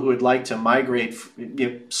people who would like to migrate,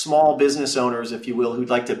 small business owners, if you will,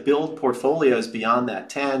 who'd like to build portfolios beyond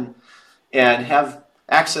that 10 and have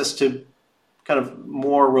access to kind of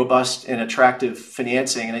more robust and attractive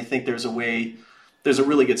financing. And I think there's a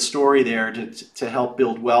really good story there to help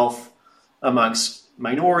build wealth amongst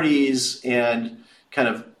minorities and kind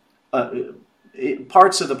of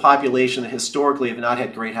parts of the population that historically have not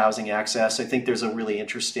had great housing access. I think there's a really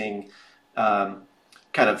interesting kind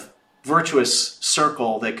of virtuous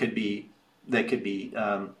circle that could be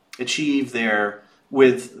achieved there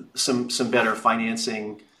with some better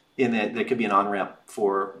financing in that could be an on-ramp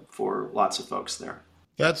for lots of folks there.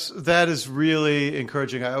 That is really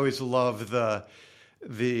encouraging. I always love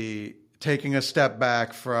the taking a step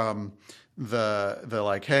back from the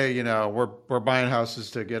like, hey, we're buying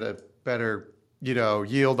houses to get a better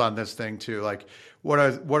yield on this thing too. Like, what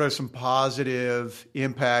are some positive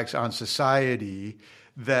impacts on society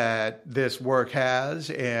that this work has,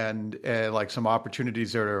 and like some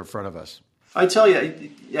opportunities that are in front of us? I tell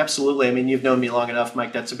you, absolutely. I mean, you've known me long enough,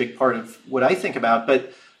 Mike. That's a big part of what I think about.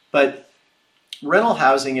 But rental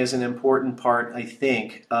housing is an important part, I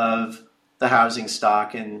think, of the housing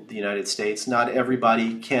stock in the United States. Not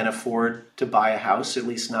everybody can afford to buy a house, at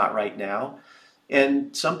least not right now.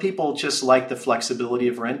 And some people just like the flexibility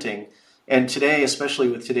of renting. And today, especially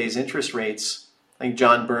with today's interest rates, I think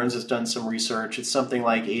John Burns has done some research. It's something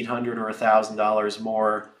like $800 or $1,000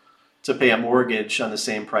 more to pay a mortgage on the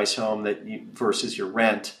same price home versus your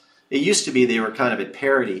rent. It used to be they were kind of at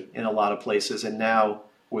parity in a lot of places, and now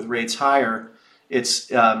with rates higher, it's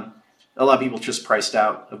a lot of people just priced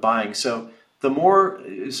out of buying. So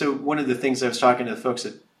one of the things I was talking to the folks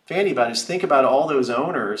at Fannie about is think about all those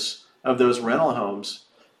owners of those rental homes.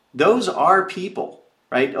 Those are people,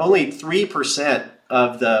 right? Only 3%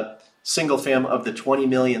 of the of the 20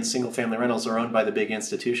 million single family rentals are owned by the big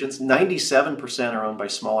institutions. 97% are owned by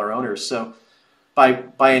smaller owners. So by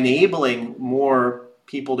enabling more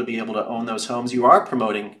people to be able to own those homes, you are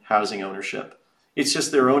promoting housing ownership. It's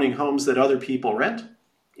just they're owning homes that other people rent,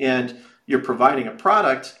 and you're providing a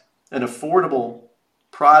product, an affordable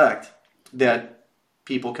product that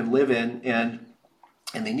people can live in and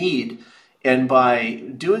they need. And by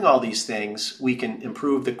doing all these things, we can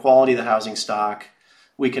improve the quality of the housing stock.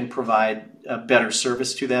 We can provide a better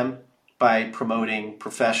service to them by promoting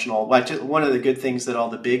professional. One of the good things that all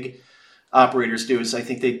the big operators do is I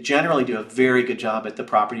think they generally do a very good job at the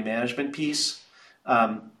property management piece.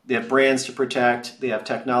 They have brands to protect. They have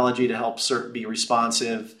technology to help be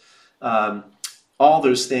responsive. All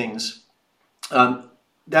those things.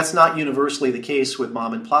 That's not universally the case with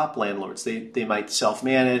mom and pop landlords. They might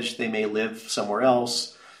self-manage. They may live somewhere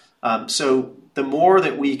else. So the more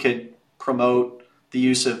that we could promote the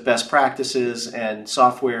use of best practices and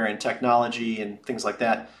software and technology and things like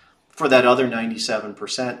that for that other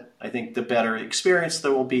 97%, I think the better experience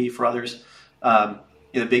there will be for others.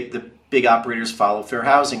 The big operators follow fair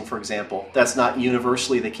housing, for example. That's not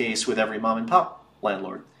universally the case with every mom and pop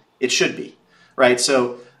landlord. It should be, right?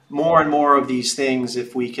 So more and more of these things,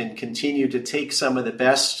 if we can continue to take some of the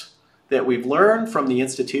best that we've learned from the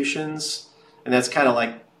institutions, and that's kind of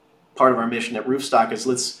like part of our mission at Roofstock is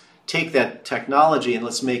let's take that technology and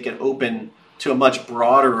let's make it open to a much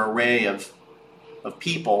broader array of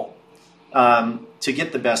people to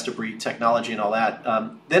get the best of breed technology and all that.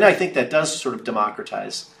 Then I think that does sort of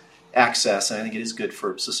democratize access, and I think it is good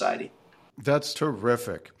for society. That's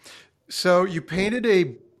terrific. So you painted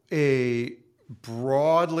a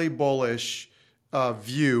broadly bullish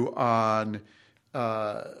view on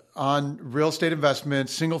real estate investment,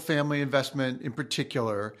 single family investment in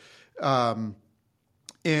particular.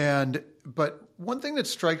 But one thing that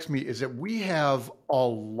strikes me is that we have a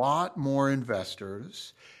lot more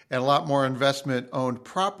investors and a lot more investment owned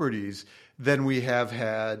properties than we have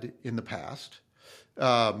had in the past,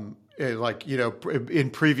 in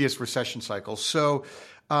previous recession cycles. So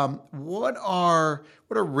what are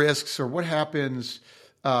risks, or what happens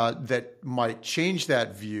that might change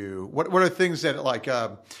that view? What are things that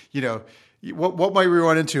what might we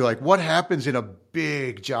run into? Like, what happens in a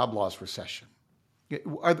big job loss recession?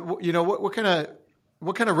 What kind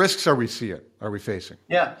of risks are we facing?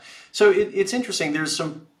 Yeah. So it's interesting. There's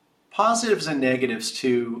some positives and negatives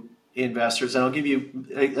to investors. And I'll give you,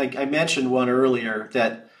 like I mentioned one earlier,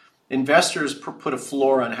 that investors put a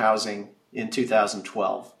floor on housing in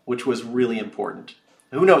 2012, which was really important.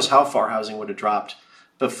 Who knows how far housing would have dropped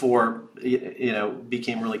before,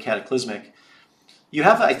 became really cataclysmic. You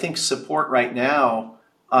have, I think, support right now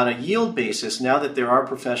on a yield basis, now that there are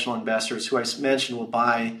professional investors who I mentioned will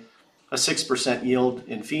buy a 6% yield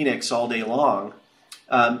in Phoenix all day long.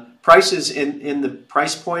 Prices in the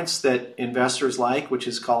price points that investors like, which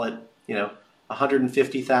is, call it,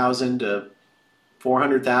 $150,000 to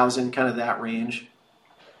 $400,000, kind of that range,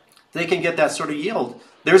 they can get that sort of yield.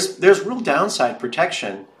 There's real downside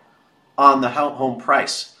protection on the home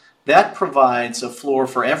price. That provides a floor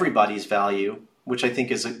for everybody's value, which I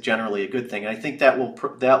think is generally a good thing. And I think that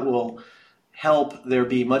will help there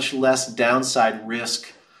be much less downside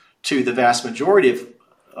risk to the vast majority of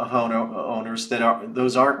owners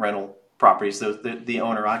those aren't rental properties, the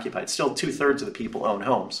owner occupied. Still 2/3 of the people own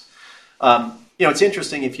homes. It's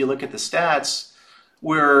interesting if you look at the stats,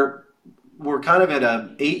 we're kind of at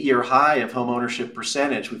an 8-year high of home ownership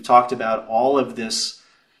percentage. We've talked about all of this,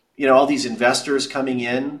 all these investors coming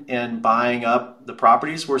in and buying up the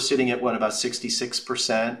properties. We're sitting at about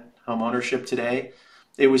 66% home ownership today.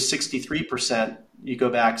 It was 63%. You go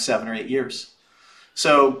back 7 or 8 years.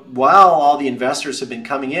 So while all the investors have been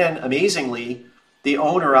coming in, amazingly, the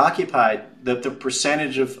owner occupied, the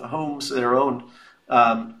percentage of homes that are owned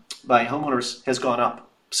by homeowners has gone up.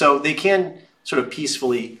 So they can sort of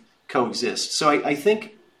peacefully coexist. So I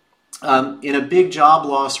think in a big job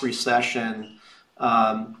loss recession, there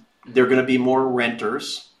are going to be more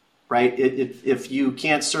renters, right? If you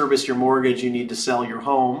can't service your mortgage, you need to sell your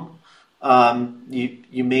home.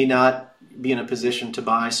 You may not be in a position to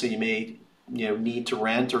buy, so you may need to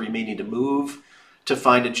rent, or you may need to move to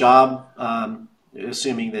find a job,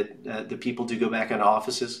 assuming that the people do go back into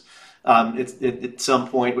offices at some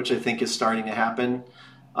point, which I think is starting to happen.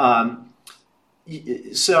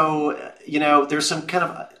 So there's some kind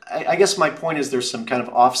of, I guess my point is there's some kind of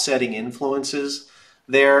offsetting influences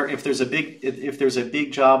there. If there's a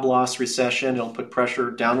big job loss recession, it'll put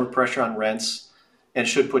downward pressure on rents, and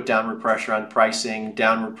should put downward pressure on pricing,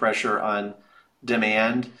 downward pressure on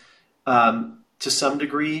demand to some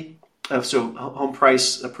degree. So home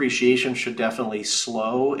price appreciation should definitely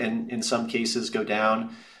slow and in some cases go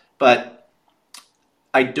down. But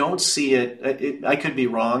I don't see it. I could be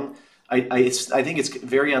wrong. I think it's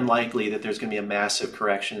very unlikely that there's going to be a massive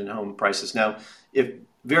correction in home prices. Now, if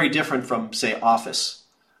very different from, say, office,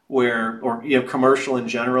 or commercial in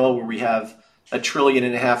general, where we have $1.5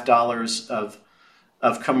 trillion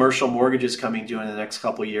of commercial mortgages coming due in the next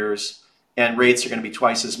couple of years, and rates are going to be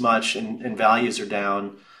twice as much, and values are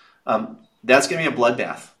down. That's going to be a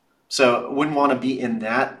bloodbath. So I wouldn't want to be in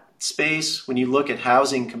that space. When you look at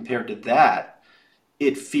housing compared to that,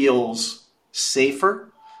 it feels safer.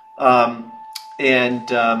 Again,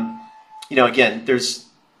 there's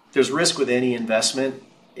risk with any investment,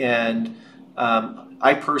 and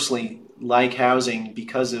I personally like housing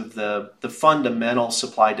because of the fundamental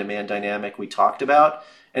supply-demand dynamic we talked about,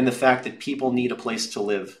 and the fact that people need a place to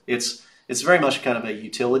live. It's very much kind of a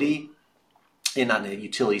utility, and not in a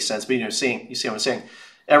utility sense, but you see what I'm saying.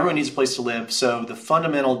 Everyone needs a place to live, so the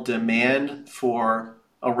fundamental demand for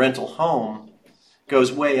a rental home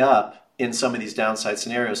goes way up in some of these downside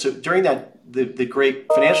scenarios. So during the great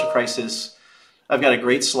financial crisis, I've got a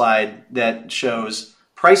great slide that shows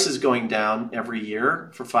prices going down every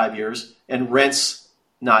year for 5 years and rents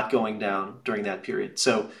not going down during that period.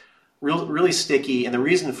 So really sticky. And the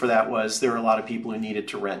reason for that was there were a lot of people who needed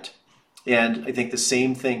to rent. And I think the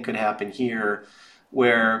same thing could happen here,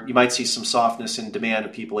 where you might see some softness in demand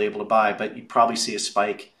of people able to buy, but you'd probably see a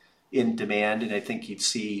spike in demand. And I think you'd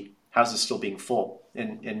see houses still being full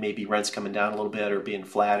and maybe rents coming down a little bit or being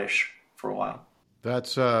flattish for a while.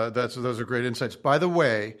 Those are great insights. By the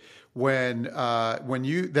way, when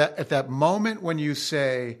you at that moment when you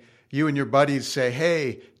and your buddies say,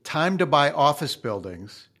 "Hey, time to buy office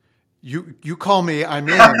buildings," you call me. I'm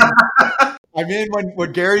in. I'm in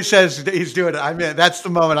when Gary says he's doing it. I'm in. That's the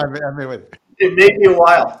moment I'm in with it. It may be a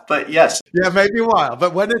while, but yes. Yeah, it may be a while,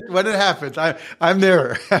 but when it happens, I'm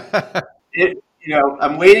there.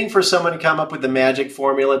 I'm waiting for someone to come up with the magic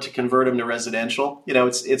formula to convert them to residential.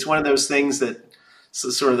 It's one of those things that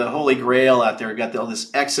sort of the holy grail out there. We've got all this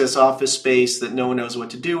excess office space that no one knows what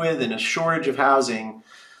to do with, and a shortage of housing,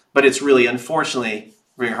 but it's really, unfortunately,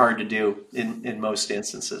 very hard to do in most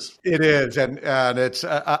instances. It is, and it's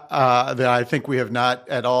I think we have not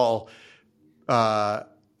at all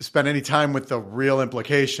spent any time with the real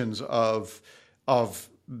implications of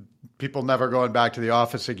people never going back to the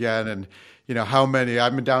office again, and how many.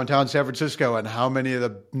 I'm in downtown San Francisco, and how many of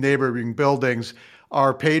the neighboring buildings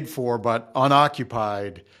are paid for but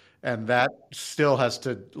unoccupied, and that still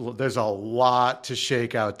there's a lot to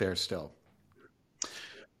shake out there still.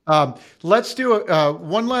 Let's do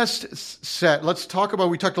one last set. Let's talk about,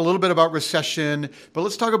 we talked a little bit about recession, but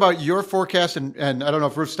let's talk about your forecast. And I don't know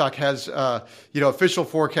if Roofstock has, official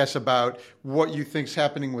forecasts about what you think's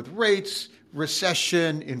happening with rates,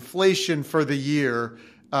 recession, inflation for the year.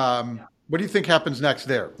 What do you think happens next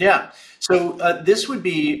there? Yeah. So this would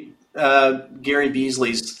be Gary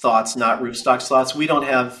Beasley's thoughts, not Roofstock's thoughts. We don't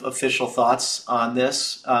have official thoughts on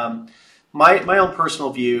this. My own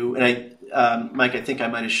personal view, and Mike, I think I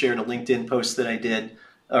might have shared a LinkedIn post that I did,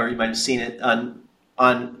 or you might have seen it on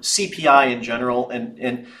CPI in general.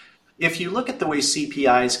 And if you look at the way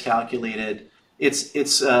CPI is calculated,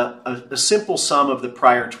 it's a simple sum of the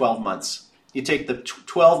prior 12 months. You take the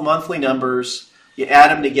 12 monthly numbers, you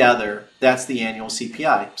add them together, that's the annual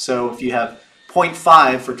CPI. So if you have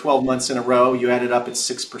 0.5 for 12 months in a row, you add it up, it's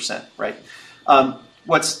 6%, right?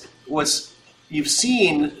 What's you've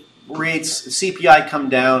seen rates, CPI come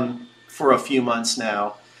down for a few months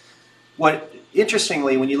now.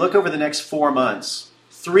 Interestingly, when you look over the next 4 months,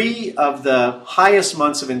 3 of the highest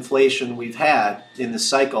months of inflation we've had in this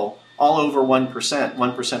cycle, all over 1%,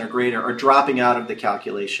 1% or greater, are dropping out of the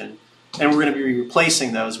calculation. And we're going to be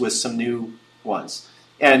replacing those with some new ones.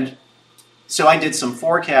 And so I did some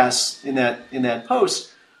forecasts in that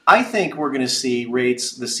post. I think we're going to see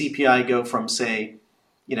rates, the CPI, go from, say,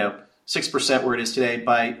 6% where it is today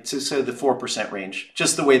to the 4% range,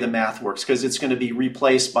 just the way the math works, because it's going to be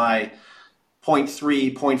replaced by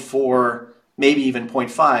 0.3, 0.4, maybe even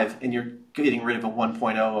 0.5, and you're getting rid of a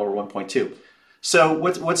 1.0 or 1.2. So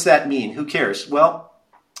what's that mean? Who cares? Well,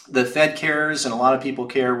 the Fed cares, and a lot of people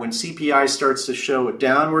care when CPI starts to show a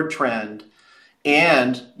downward trend,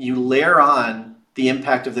 and you layer on the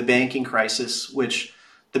impact of the banking crisis, which,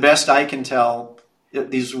 the best I can tell,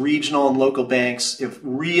 these regional and local banks have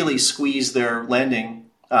really squeezed their lending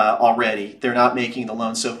already. They're not making the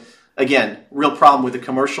loans. So again, real problem with the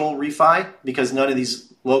commercial refi, because none of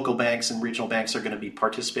these local banks and regional banks are going to be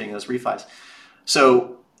participating in those refis.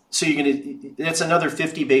 So that's another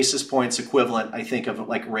 50 basis points equivalent, I think, of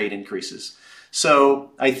like rate increases.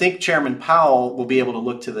 So I think Chairman Powell will be able to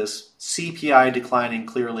look to this CPI declining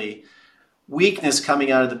clearly, weakness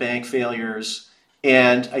coming out of the bank failures,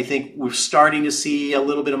 and I think we're starting to see a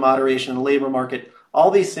little bit of moderation in the labor market.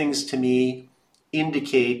 All these things to me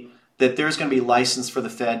indicate that there's going to be license for the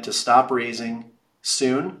Fed to stop raising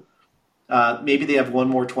soon. Maybe they have one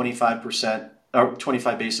more 25% or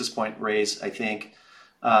 25 basis point raise, I think.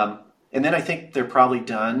 And then I think they're probably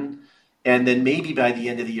done. And then maybe by the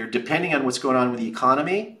end of the year, depending on what's going on with the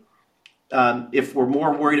economy, if we're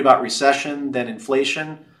more worried about recession than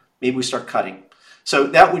inflation, maybe we start cutting. So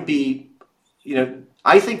that would be,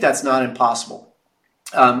 I think that's not impossible.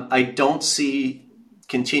 I don't see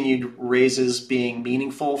continued raises being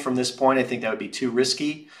meaningful from this point. I think that would be too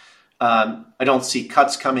risky. I don't see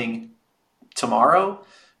cuts coming tomorrow,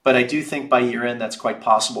 but I do think by year end that's quite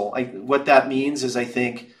possible. What that means is I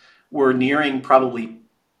think we're nearing probably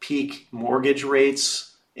peak mortgage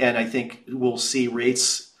rates, and I think we'll see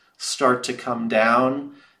rates start to come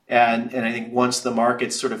down. And I think once the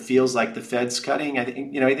market sort of feels like the Fed's cutting, I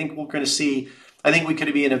think we're going to see. I think we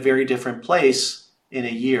could be in a very different place in a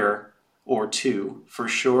year or two for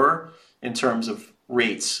sure in terms of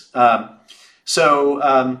rates. What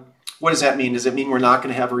does that mean? Does it mean we're not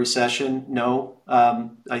going to have a recession? No.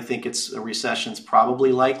 I think a recession's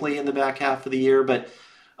probably likely in the back half of the year, but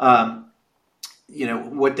how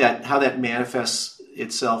that manifests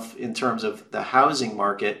itself in terms of the housing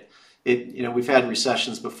market. We've had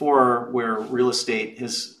recessions before where real estate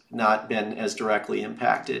has not been as directly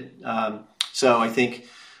impacted. So I think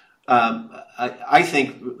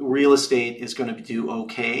real estate is going to do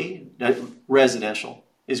okay. Residential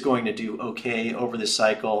is going to do okay over this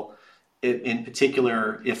cycle. In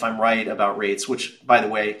particular, if I'm right about rates, which, by the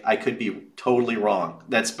way, I could be totally wrong.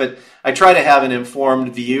 But I try to have an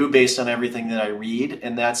informed view based on everything that I read,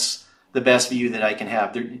 and that's the best view that I can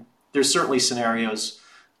have. There's certainly scenarios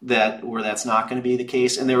where that's not going to be the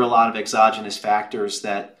case, and there are a lot of exogenous factors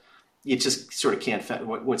that you just sort of can't.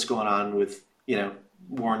 What's going on with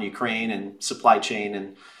war in Ukraine and supply chain,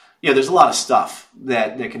 and there's a lot of stuff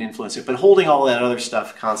that can influence it. But holding all that other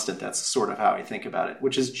stuff constant, that's sort of how I think about it,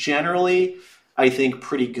 which is generally, I think,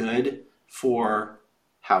 pretty good for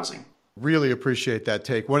housing. Really appreciate that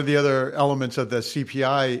take. One of the other elements of the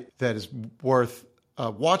CPI that is worth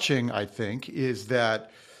watching, I think, is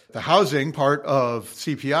that the housing part of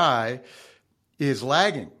CPI is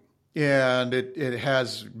lagging. And it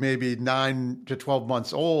has maybe 9 to 12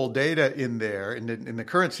 months old data in there in the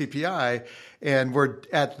current CPI. And we're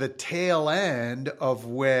at the tail end of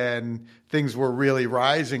when things were really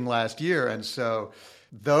rising last year. And so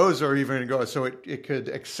those are even going to go. So it could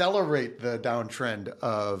accelerate the downtrend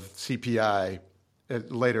of CPI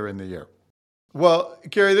later in the year. Well,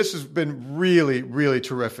 Gary, this has been really, really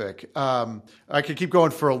terrific. I could keep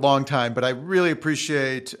going for a long time, but I really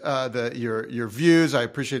appreciate your views. I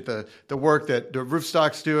appreciate the work that the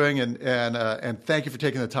Roofstock's doing, and thank you for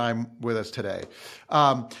taking the time with us today.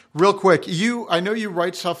 Real quick, I know you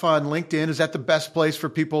write stuff on LinkedIn. Is that the best place for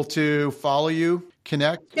people to follow you?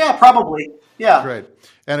 connect? Yeah, probably. Yeah. Great.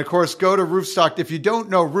 And of course, go to Roofstock. If you don't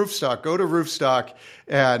know Roofstock, go to Roofstock.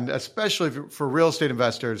 And especially for real estate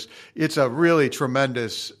investors, it's a really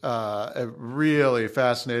tremendous, really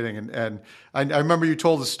fascinating. And I remember you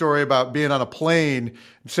told a story about being on a plane,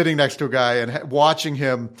 sitting next to a guy and watching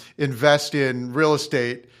him invest in real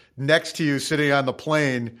estate next to you, sitting on the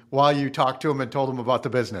plane while you talked to him and told him about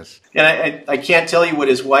the business. And I can't tell you what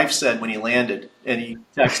his wife said when he landed, and he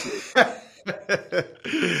texted.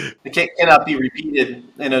 It cannot be repeated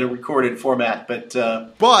in a recorded format, but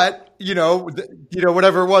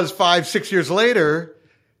whatever it was, 5-6 years later,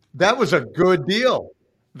 that was a good deal.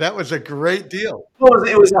 That was a great deal. Well,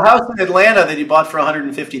 it was a house in Atlanta that he bought for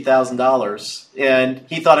 $150,000, and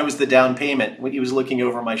he thought it was the down payment when he was looking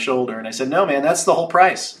over my shoulder. And I said, "No, man, that's the whole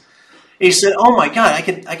price." And he said, "Oh my God,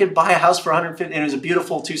 I could buy a house for $150,000." And it was a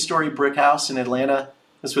beautiful 2-story brick house in Atlanta.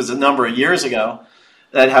 This was a number of years ago.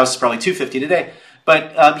 That house is probably $250,000 today.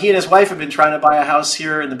 But he and his wife have been trying to buy a house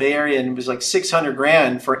here in the Bay Area, and it was like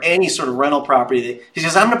 $600,000 for any sort of rental property. He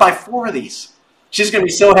says, "I'm going to buy 4 of these. She's going to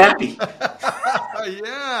be so happy."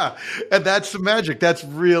 Yeah. And that's the magic. That's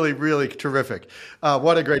really, really terrific.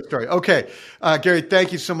 What a great story. Okay. Gary,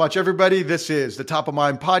 thank you so much, everybody. This is the Top of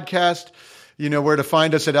Mind podcast. You know where to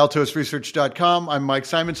find us at altosresearch.com. I'm Mike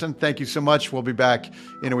Simonson. Thank you so much. We'll be back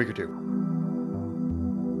in a week or two.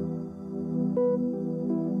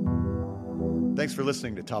 Thanks for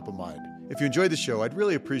listening to Top of Mind. If you enjoyed the show, I'd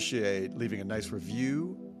really appreciate leaving a nice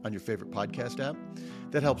review on your favorite podcast app.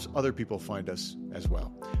 That helps other people find us as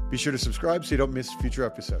well. Be sure to subscribe so you don't miss future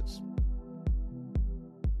episodes.